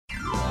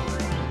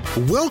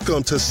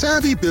Welcome to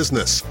Savvy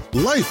Business,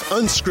 Life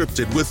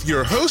Unscripted with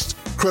your host,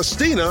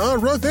 Christina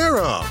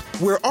Rivera,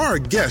 where our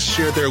guests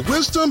share their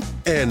wisdom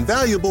and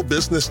valuable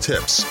business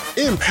tips,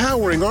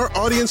 empowering our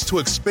audience to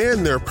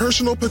expand their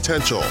personal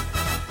potential.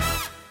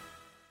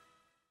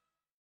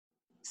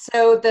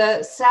 So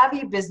the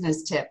Savvy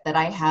Business tip that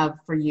I have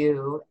for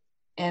you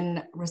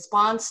in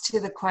response to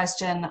the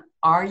question,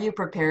 are you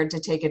prepared to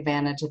take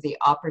advantage of the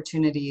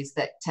opportunities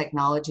that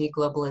technology,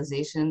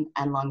 globalization,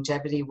 and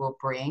longevity will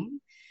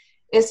bring,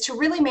 is to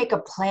really make a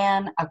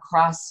plan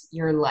across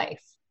your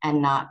life and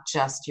not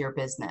just your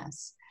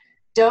business.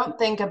 Don't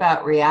think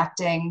about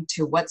reacting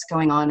to what's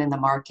going on in the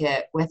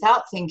market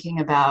without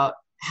thinking about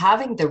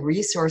having the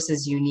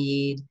resources you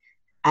need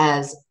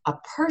as a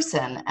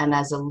person and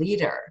as a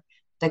leader,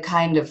 the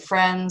kind of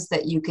friends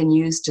that you can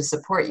use to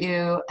support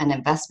you, an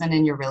investment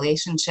in your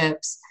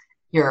relationships,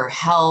 your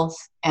health,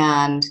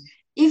 and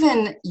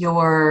even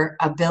your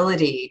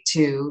ability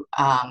to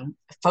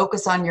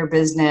focus on your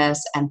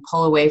business and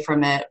pull away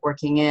from it,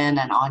 working in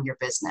and on your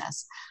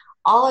business.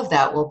 All of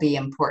that will be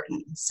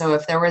important. So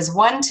if there was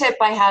one tip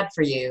I had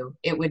for you,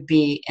 it would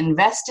be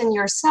invest in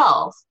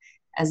yourself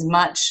as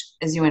much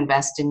as you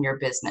invest in your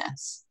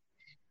business.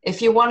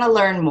 If you want to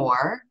learn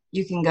more,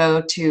 you can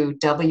go to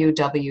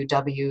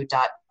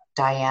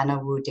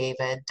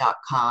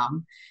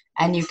www.dianawoodavid.com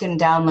and you can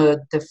download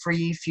the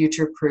free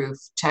future-proof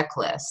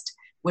checklist,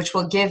 which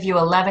will give you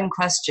 11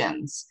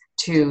 questions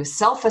to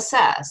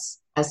self-assess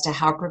as to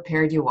how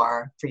prepared you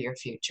are for your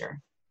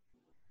future.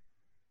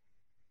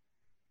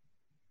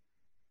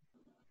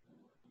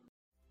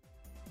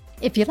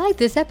 If you like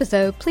this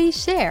episode, please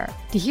share.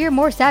 To hear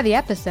more Savvy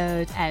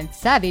episodes and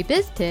Savvy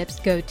Biz tips,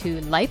 go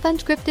to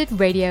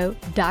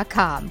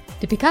lifeunscriptedradio.com.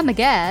 To become a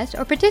guest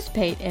or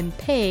participate in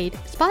paid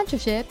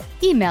sponsorship,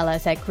 email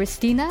us at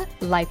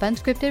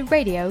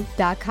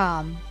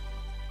Christina@lifeunscriptedradio.com.